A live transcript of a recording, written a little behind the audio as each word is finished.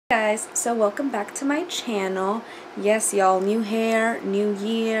Guys, so welcome back to my channel. Yes, y'all, new hair, new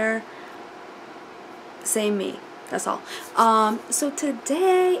year, same me, that's all. So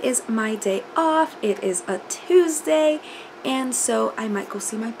today is my day off. It is a Tuesday, and so I might go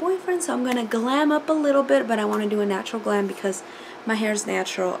see my boyfriend, so I'm gonna glam up a little bit, but I want to do a natural glam because my hair is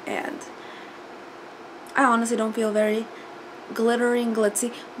natural and I honestly don't feel very glittery and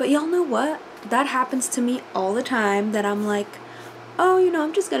glitzy. But y'all know what? That happens to me all the time, that I'm like, oh, you know,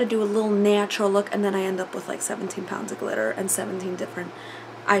 I'm just gonna do a little natural look, and then I end up with like 17 pounds of glitter and 17 different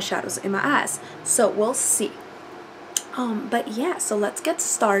eyeshadows in my eyes. So we'll see. But yeah, so let's get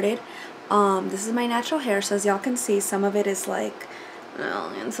started. This is my natural hair, so as y'all can see, some of it is like,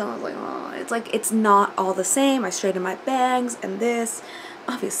 and some is like, oh, it's not all the same. I straightened my bangs and this,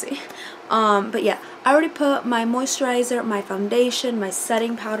 obviously. But yeah, I already put my moisturizer, my foundation, my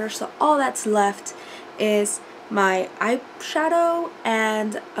setting powder, so all that's left is my eyeshadow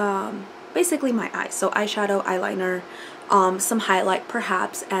and basically my eyes. So eyeshadow, eyeliner, some highlight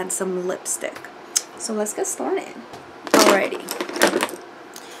perhaps, and some lipstick. So let's get started. Alrighty.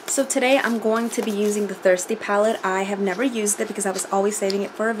 So today I'm going to be using the Thirsty palette. I have never used it because I was always saving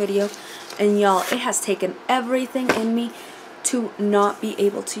it for a video, and y'all, it has taken everything in me to not be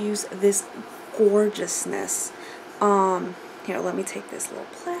able to use this gorgeousness. Here, let me take this little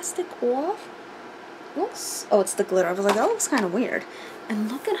plastic off. Looks, oh, it's the glitter. I was like, that looks kind of weird. And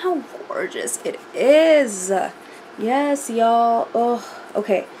look at how gorgeous it is. Yes, y'all. Oh,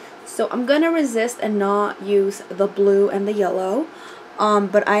 okay. So I'm gonna resist and not use the blue and the yellow.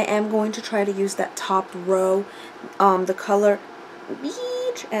 But I am going to try to use that top row. The color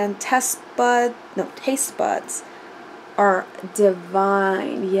Beach and Taste Buds are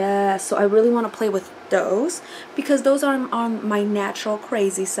divine. Yeah, so I really want to play with those because those are on my natural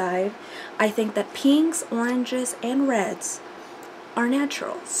crazy side. I think that pinks, oranges, and reds are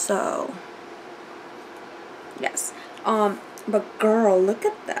natural, so yes. But girl, look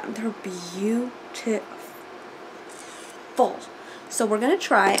at them. They're beautiful. So we're gonna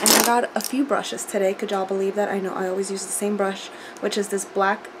try, and I got a few brushes today. Could y'all believe that? I know I always use the same brush, which is this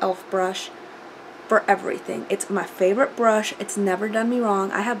black elf brush, for everything. It's my favorite brush. It's never done me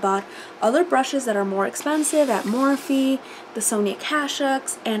wrong. I have bought other brushes that are more expensive at Morphe, the Sonia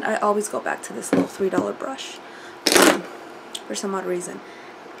Kashuk's, and I always go back to this little $3 brush for some odd reason.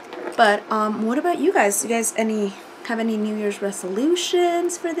 But what about you guys? You guys have any New Year's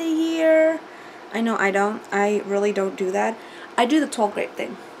resolutions for the year? I know I don't. I really don't do that. I do the 12 grape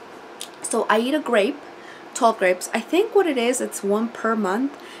thing. So I eat a grape, 12 grapes. I think what it is, it's one per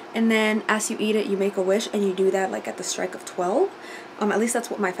month. And then as you eat it, you make a wish, and you do that like at the strike of 12. At least that's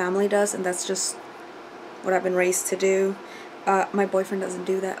what my family does, and that's just what I've been raised to do. My boyfriend doesn't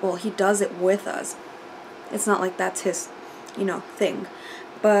do that. Well, he does it with us. It's not like that's his, you know, thing.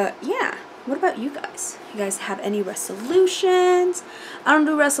 But yeah, what about you guys? You guys have any resolutions? I don't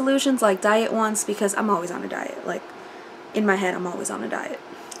do resolutions like diet ones because I'm always on a diet. Like, in my head, I'm always on a diet.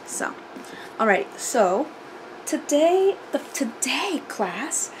 So, alright, so today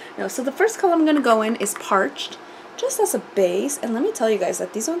class, so the first color I'm going to go in is Parched, just as a base. And let me tell you guys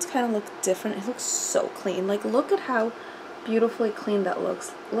that these ones kind of look different. It looks so clean. Like, look at how beautifully clean that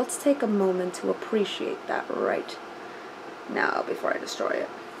looks. Let's take a moment to appreciate that right now before I destroy it.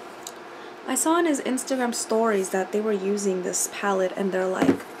 I saw in his Instagram stories that they were using this palette, and they're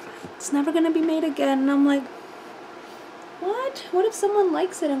like, it's never going to be made again. And I'm like, what? What if someone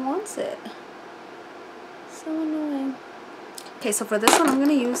likes it and wants it? So annoying. Okay, so for this one, I'm going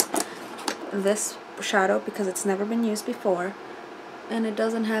to use this shadow because it's never been used before. And it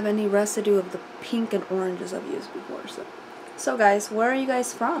doesn't have any residue of the pink and oranges I've used before. So guys, where are you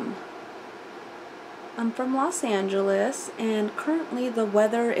guys from? I'm from Los Angeles, and currently the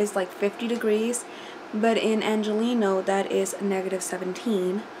weather is like 50 degrees. But in Angelino, that is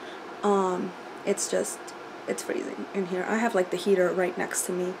 -17. It's freezing in here. I have like the heater right next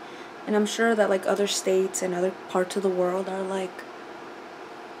to me. And I'm sure that like other states and other parts of the world are like,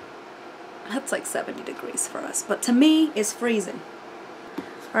 that's like 70 degrees for us. But to me, it's freezing.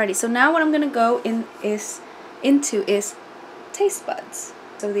 Alrighty, so now what I'm going to go into is Taste Buds.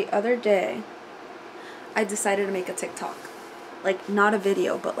 So the other day, I decided to make a TikTok. Like, not a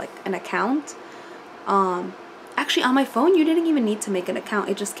video, but like an account. Actually, on my phone, you didn't even need to make an account.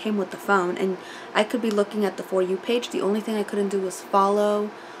 It just came with the phone, and I could be looking at the For You page. The only thing I couldn't do was follow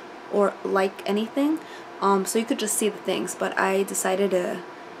or like anything. So you could just see the things. But I decided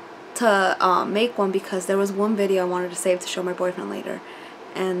to make one because there was one video I wanted to save to show my boyfriend later,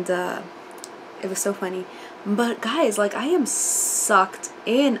 and it was so funny. But guys, like, I am sucked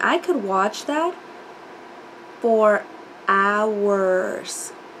in. I could watch that for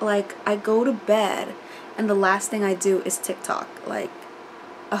hours. like, I go to bed and the last thing I do is TikTok. Like,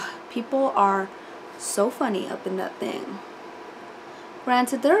 people are so funny up in that thing.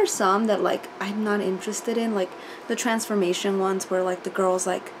 Granted, there are some that, like, I'm not interested in, like the transformation ones where, like, the girl's,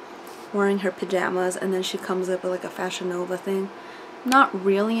 like, wearing her pajamas and then she comes up with, like, a Fashion Nova thing. Not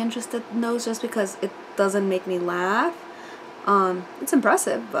really interested in those just because it doesn't make me laugh. It's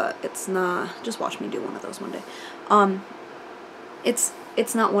impressive, but it's not. Just watch me do one of those one day.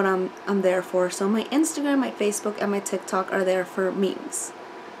 It's not what I'm there for. So my Instagram, my Facebook, and my TikTok are there for memes.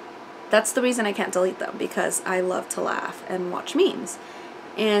 That's the reason I can't delete them, because I love to laugh and watch memes.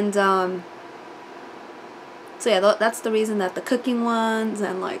 And so yeah, that's the reason that the cooking ones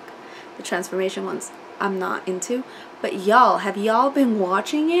and, like, the transformation ones I'm not into. But y'all, have y'all been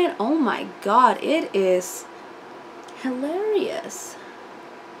watching it? Oh my god, it is hilarious.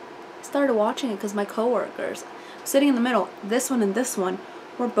 I started watching it because my coworkers, sitting in the middle, this one and this one,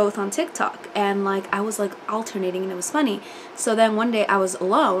 were both on TikTok, and, like, I was, like, alternating, and it was funny. So then one day I was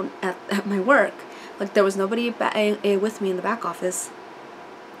alone at my work, like, there was nobody with me in the back office,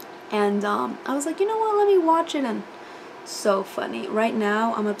 and I was like, you know what, let me watch it. And so funny. Right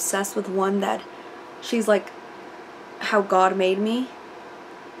now I'm obsessed with one that she's like, how God made me,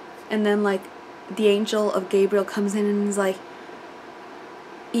 and then, like, the angel of Gabriel comes in and is like,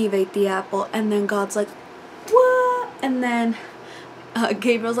 Eve ate the apple, and then God's like, what? And then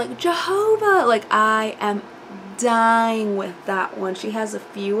Gabriel's like, Jehovah. Like, I am dying with that one. She has a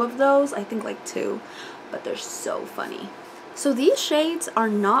few of those, I think like 2, but they're so funny. So these shades are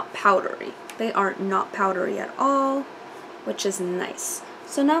not powdery. They are not powdery at all, which is nice.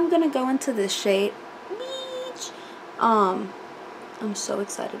 So now I'm gonna go into this shade Beach. I'm so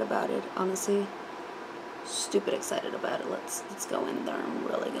excited about it, honestly. Stupid excited about it. Let's go in there and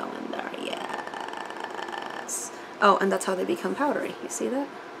really go in there. Yes. Oh, and that's how they become powdery. You see that?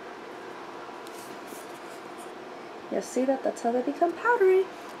 You see that? That's how they become powdery.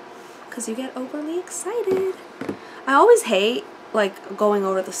 Because you get overly excited. I always hate, like, going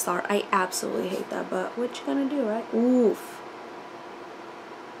over the start. I absolutely hate that, but what you gonna do, right? Oof.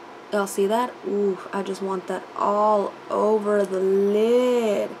 Y'all see that? Oof. I just want that all over the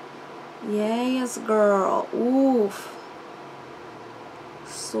lid. Yes, girl. Oof.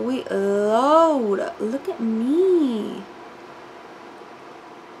 Sweet Lord. Look at me.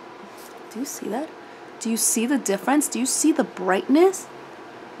 Do you see that? Do you see the difference? Do you see the brightness?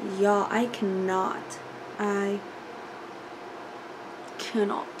 Y'all, I cannot. I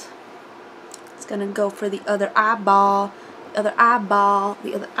cannot. It's gonna go for the other eyeball. The other eyeball.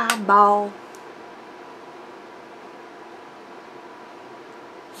 The other eyeball.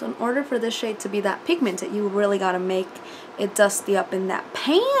 So in order for this shade to be that pigmented, you really gotta make it dusty up in that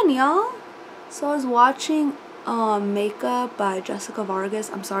pan, y'all. So I was watching Makeup by Jessica Vargas.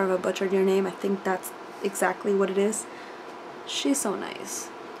 I'm sorry if I butchered your name. I think that's exactly what it is. She's so nice,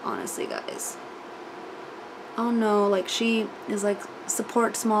 honestly, guys. Oh no, like, she is like,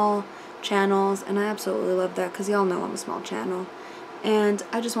 support small channels, and I absolutely love that, because y'all know I'm a small channel. And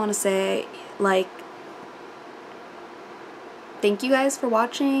I just want to say, like, thank you guys for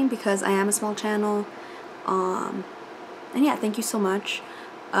watching, because I am a small channel. And yeah, thank you so much.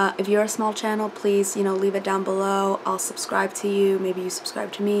 If you're a small channel, please, you know, leave it down below. I'll subscribe to you. Maybe you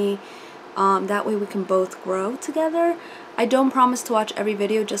subscribe to me. That way we can both grow together. I don't promise to watch every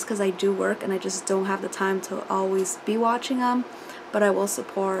video just because I do work and I just don't have the time to always be watching them. But I will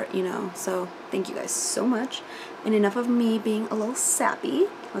support, you know, so thank you guys so much. And enough of me being a little sappy.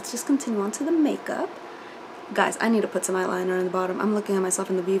 Let's just continue on to the makeup. Guys, I need to put some eyeliner in the bottom. I'm looking at myself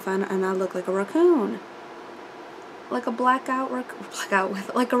in the viewfinder and I look like a raccoon. Like a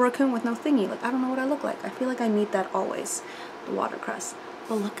like a raccoon with no thingy. Like, I don't know what I look like. I feel like I need that always. The watercress.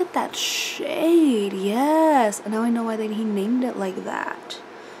 But look at that shade. Yes. And now I know why he named it like that.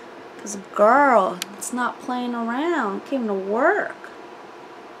 Because, girl, it's not playing around. It came to work.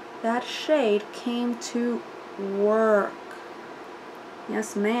 That shade came to work.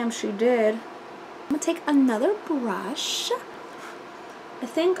 Yes, ma'am, she did. I'm going to take another brush. I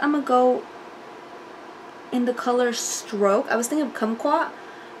think I'm going to go in the color Stroke. I was thinking of Kumquat,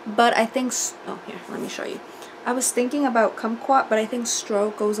 but I think, oh, here, let me show you. I was thinking about Kumquat, but I think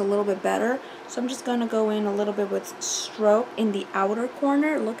Stroke goes a little bit better. So I'm just going to go in a little bit with Stroke in the outer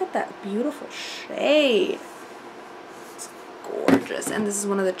corner. Look at that beautiful shade. It's gorgeous. And this is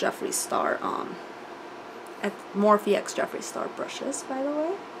one of the Jeffree Star, Morphe X Jeffree Star brushes, by the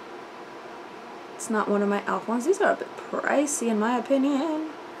way. It's not one of my e.l.f. ones. These are a bit pricey, in my opinion.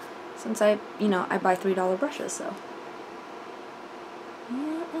 Since I buy $3 brushes, so.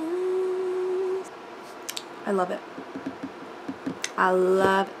 Yes. I love it. I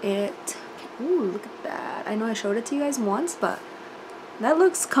love it. Ooh, look at that. I know I showed it to you guys once, but that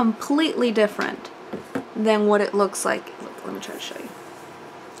looks completely different than what it looks like. Look, let me try to show you.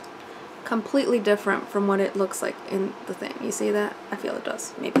 Completely different from what it looks like in the thing. You see that? I feel it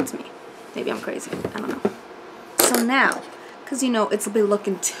does. Maybe it's me. Maybe I'm crazy. I don't know. So now, because you know it's been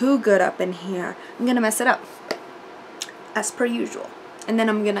looking too good up in here, I'm going to mess it up. As per usual. And then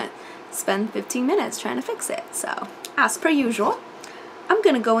I'm going to spend 15 minutes trying to fix it. So, as per usual, I'm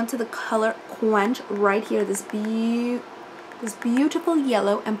going to go into the color Quench right here. This beautiful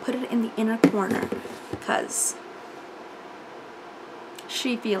yellow, and put it in the inner corner. Because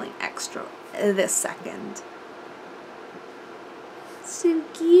she feeling extra this second. So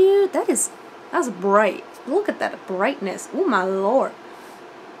cute. That's bright. Look at that brightness. Oh my lord.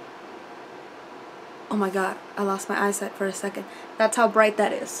 Oh my god. I lost my eyesight for a second. That's how bright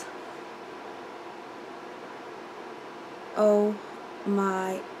that is. Oh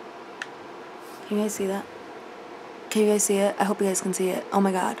my. Can you guys see that? Can you guys see it? I hope you guys can see it. Oh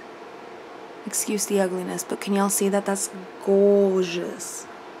my god. Excuse the ugliness, but can y'all see that? That's gorgeous.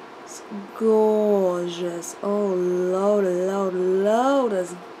 It's gorgeous. Oh, Lord,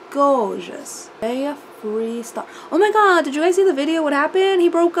 that's gorgeous. A free star. Oh my god, did you guys see the video? What happened? He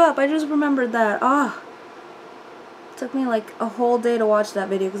broke up. I just remembered that. Ah. It took me like a whole day to watch that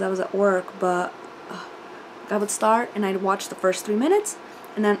video because I was at work, but I would start and I'd watch the first 3 minutes,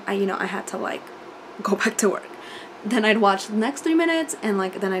 and then I had to like go back to work. Then I'd watch the next 3 minutes, and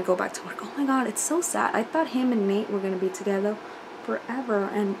then I'd go back to work. Oh my god, it's so sad. I thought him and Nate were gonna be together forever,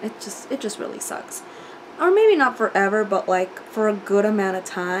 and it just really sucks. Or maybe not forever, but like for a good amount of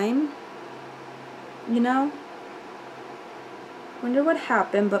time. You know? Wonder what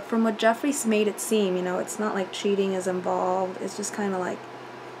happened, but from what Jeffrey's made it seem, it's not like cheating is involved. It's just kind of like,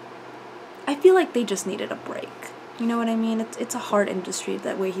 I feel like they just needed a break. You know what I mean? It's a hard industry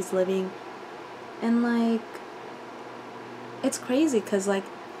that way he's living, and like, it's crazy because, like,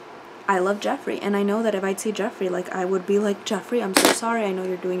 I love Jeffrey, and I know that if I'd see Jeffrey, like, I would be like, Jeffrey, I'm so sorry, I know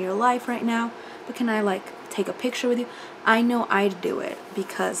you're doing your life right now, but can I, like, take a picture with you? I know I'd do it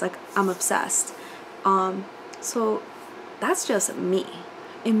because, like, I'm obsessed. So that's just me.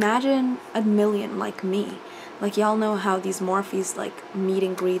 Imagine a million like me. Like, y'all know how these Morphes, like, meet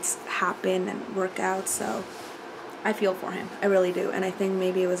and greets happen and work out, so I feel for him. I really do, and I think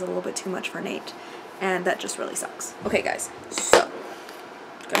maybe it was a little bit too much for Nate. And that just really sucks. Okay, guys, so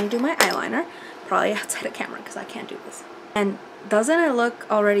I'm gonna do my eyeliner, probably outside of camera because I can't do this. And doesn't it look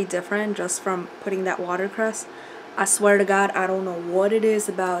already different just from putting that watercress? I swear to God, I don't know what it is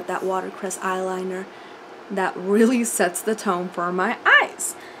about that watercress eyeliner that really sets the tone for my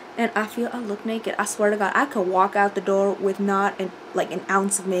eyes. And I feel I look naked. I swear to God, I could walk out the door with not like an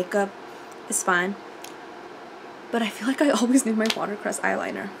ounce of makeup. It's fine. But I feel like I always need my watercress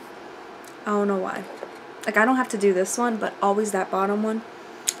eyeliner. I don't know why. Like, I don't have to do this one, but always that bottom one.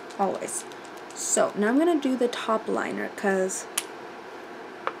 Always. So, now I'm going to do the top liner, because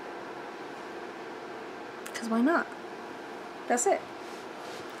why not? That's it.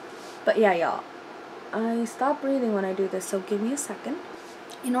 But yeah, y'all. I stop breathing when I do this, so give me a second.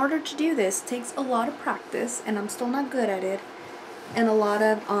 In order to do this, it takes a lot of practice, and I'm still not good at it. And a lot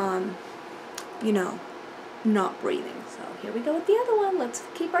of, not breathing. So here we go with the other one. Let's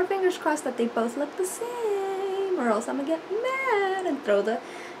keep our fingers crossed that they both look the same, or else I'm gonna get mad and throw the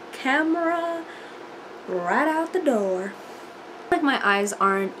camera right out the door. Like, my eyes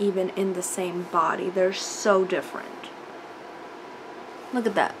aren't even in the same body. They're so different. Look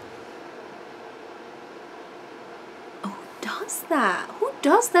at that. Oh, who does that? Who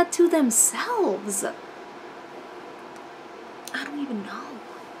does that to themselves? I don't even know.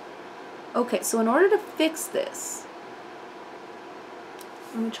 Okay, so in order to fix this,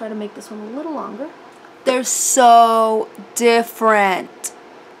 let me try to make this one a little longer. They're so different.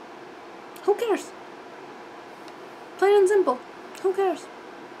 Who cares? Plain and simple. Who cares?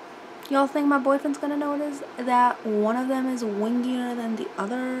 Y'all think my boyfriend's gonna notice that one of them is wingier than the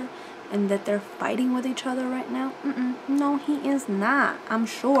other and that they're fighting with each other right now? No, he is not. I'm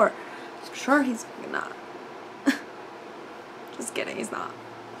sure. I'm sure he's not. Just kidding, he's not.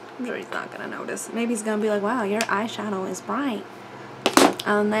 I'm sure he's not gonna notice. Maybe he's gonna be like, wow, your eyeshadow is bright.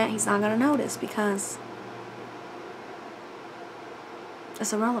 Other than that, he's not gonna notice because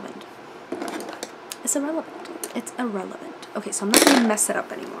it's irrelevant. It's irrelevant. It's irrelevant. Okay, so I'm not gonna mess it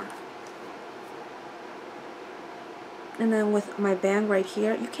up anymore. And then with my band right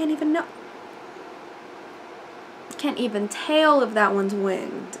here, you can't even know. You can't even tell if that one's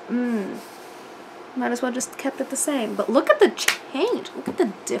winged. Might as well just kept it the same. But look at the change. Look at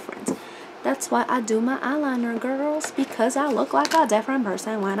the difference. That's why I do my eyeliner, girls, because I look like a different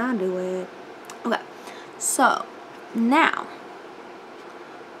person when I do it. Okay, so now,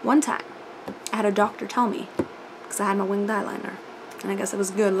 one time, I had a doctor tell me, because I had my winged eyeliner, and I guess it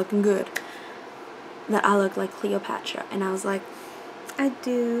was good, looking good, that I look like Cleopatra. And I was like, I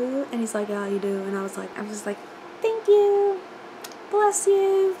do. And he's like, yeah, you do. And I was just like, thank you, bless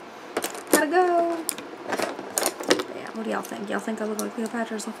you, gotta go. But yeah, what do y'all think? Y'all think I look like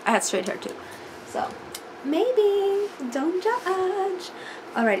Cleopatra or something? I had straight hair too, so maybe, don't judge.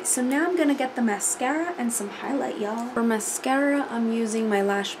 Alrighty, so now I'm gonna get the mascara and some highlight, y'all. For mascara, I'm using my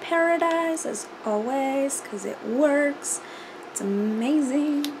Lash Paradise as always, because it works. It's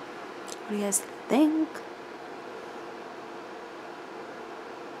amazing. What do you guys think?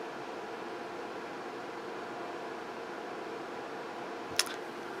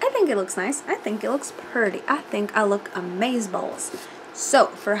 I think it looks nice. I think it looks pretty. I think I look amazeballs. So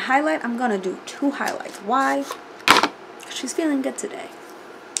for highlight, I'm gonna do 2 highlights. Why? Because she's feeling good today.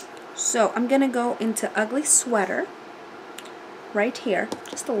 So I'm gonna go into Ugly Sweater right here,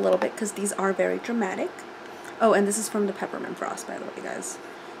 just a little bit, because these are very dramatic. Oh, and this is from the Peppermint Frost, by the way, guys.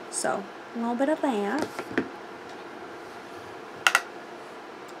 So a little bit of that.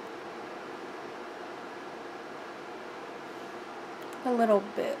 A little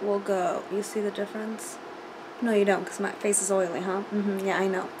bit will go. You see the difference? No, you don't, because my face is oily, huh? Yeah, I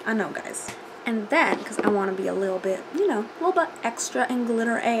know. I know, guys. And then, because I want to be a little bit, you know, a little bit extra and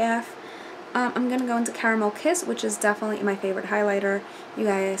glitter AF, I'm going to go into Caramel Kiss, which is definitely my favorite highlighter. You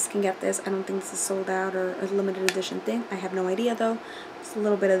guys can get this. I don't think this is sold out or a limited edition thing. I have no idea, though. Just a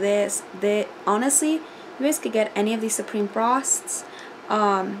little bit of this. Honestly, you guys could get any of these Supreme Frosts.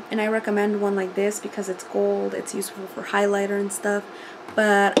 And I recommend one like this because it's gold. It's useful for highlighter and stuff.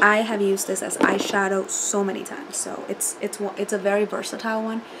 But I have used this as eyeshadow so many times, so it's a very versatile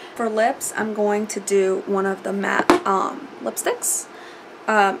one. For lips, I'm going to do one of the matte lipsticks.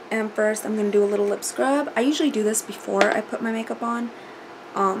 And first, I'm going to do a little lip scrub. I usually do this before I put my makeup on,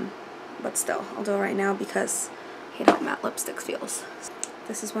 but still, I'll do it right now because I hate how matte lipstick feels.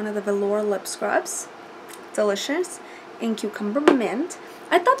 This is one of the velour lip scrubs. Delicious. In Cucumber Mint.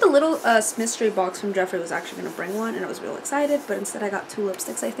 I thought the little mystery box from Jeffree was actually going to bring one, and I was real excited, but instead I got 2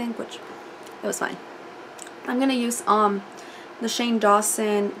 lipsticks, I think, which it was fine. I'm going to use the Shane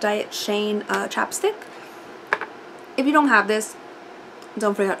Dawson Diet Shane chapstick. If you don't have this,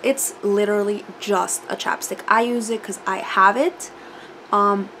 don't freak out. It's literally just a chapstick. I use it because I have it.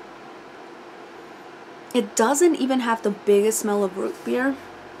 It doesn't even have the biggest smell of root beer.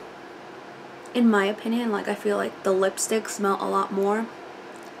 In my opinion, like, I feel like the lipsticks smell a lot more.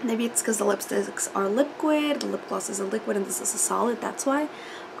 Maybe it's because the lipsticks are liquid, the lip gloss is a liquid, and this is a solid, that's why.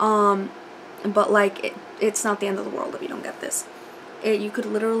 But like, it's not the end of the world if you don't get this. You could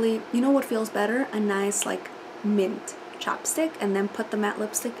literally, you know what feels better? A nice, like, mint chapstick, and then put the matte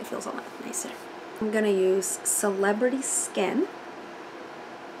lipstick. It feels a lot nicer. I'm gonna use Celebrity Skin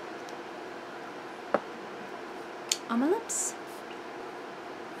on my lips.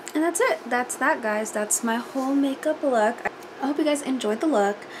 And that's it. That's that, guys. That's my whole makeup look. I hope you guys enjoyed the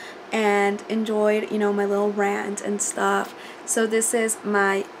look and enjoyed, you know, my little rant and stuff. So this is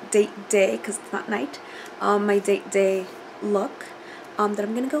my date day, because it's not night, my date day look that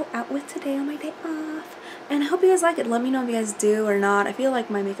I'm going to go out with today on my day off. And I hope you guys like it. Let me know if you guys do or not. I feel like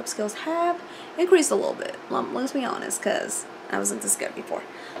my makeup skills have increased a little bit. Let's be honest, because I wasn't this good before.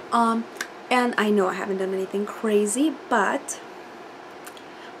 And I know I haven't done anything crazy, but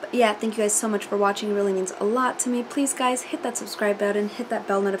yeah, thank you guys so much for watching. It really means a lot to me. Please, guys, hit that subscribe button, hit that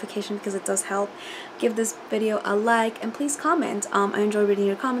bell notification because it does help. Give this video a like, and please comment. I enjoy reading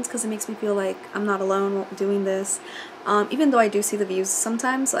your comments because it makes me feel like I'm not alone doing this. Even though I do see the views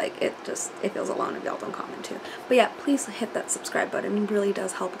sometimes, like, it feels alone if y'all don't comment too. But yeah, please hit that subscribe button. It really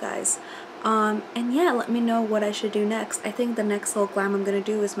does help, guys. And yeah, let me know what I should do next. I think the next little glam I'm going to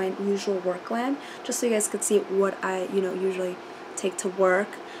do is my usual work glam, just so you guys could see what I, you know, usually take to work.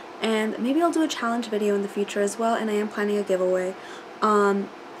 And maybe I'll do a challenge video in the future as well, and I am planning a giveaway.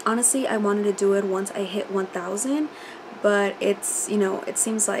 Honestly, I wanted to do it once I hit 1,000, but it's, you know, it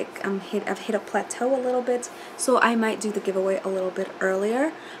seems like I've hit a plateau a little bit, so I might do the giveaway a little bit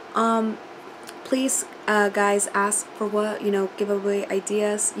earlier. Please, guys, ask for what, you know, giveaway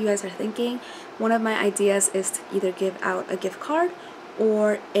ideas you guys are thinking. One of my ideas is to either give out a gift card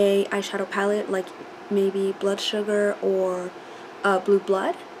or a eyeshadow palette, like maybe Blood Sugar or Blue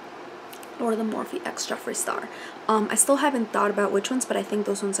Blood, or the Morphe Extra Freestar. I still haven't thought about which ones, but I think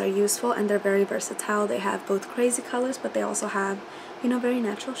those ones are useful and they're very versatile. They have both crazy colors, but they also have, you know, very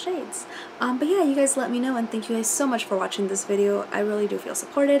natural shades. But yeah, you guys let me know, and thank you guys so much for watching this video. I really do feel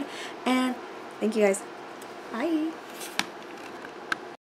supported, and thank you guys. Bye!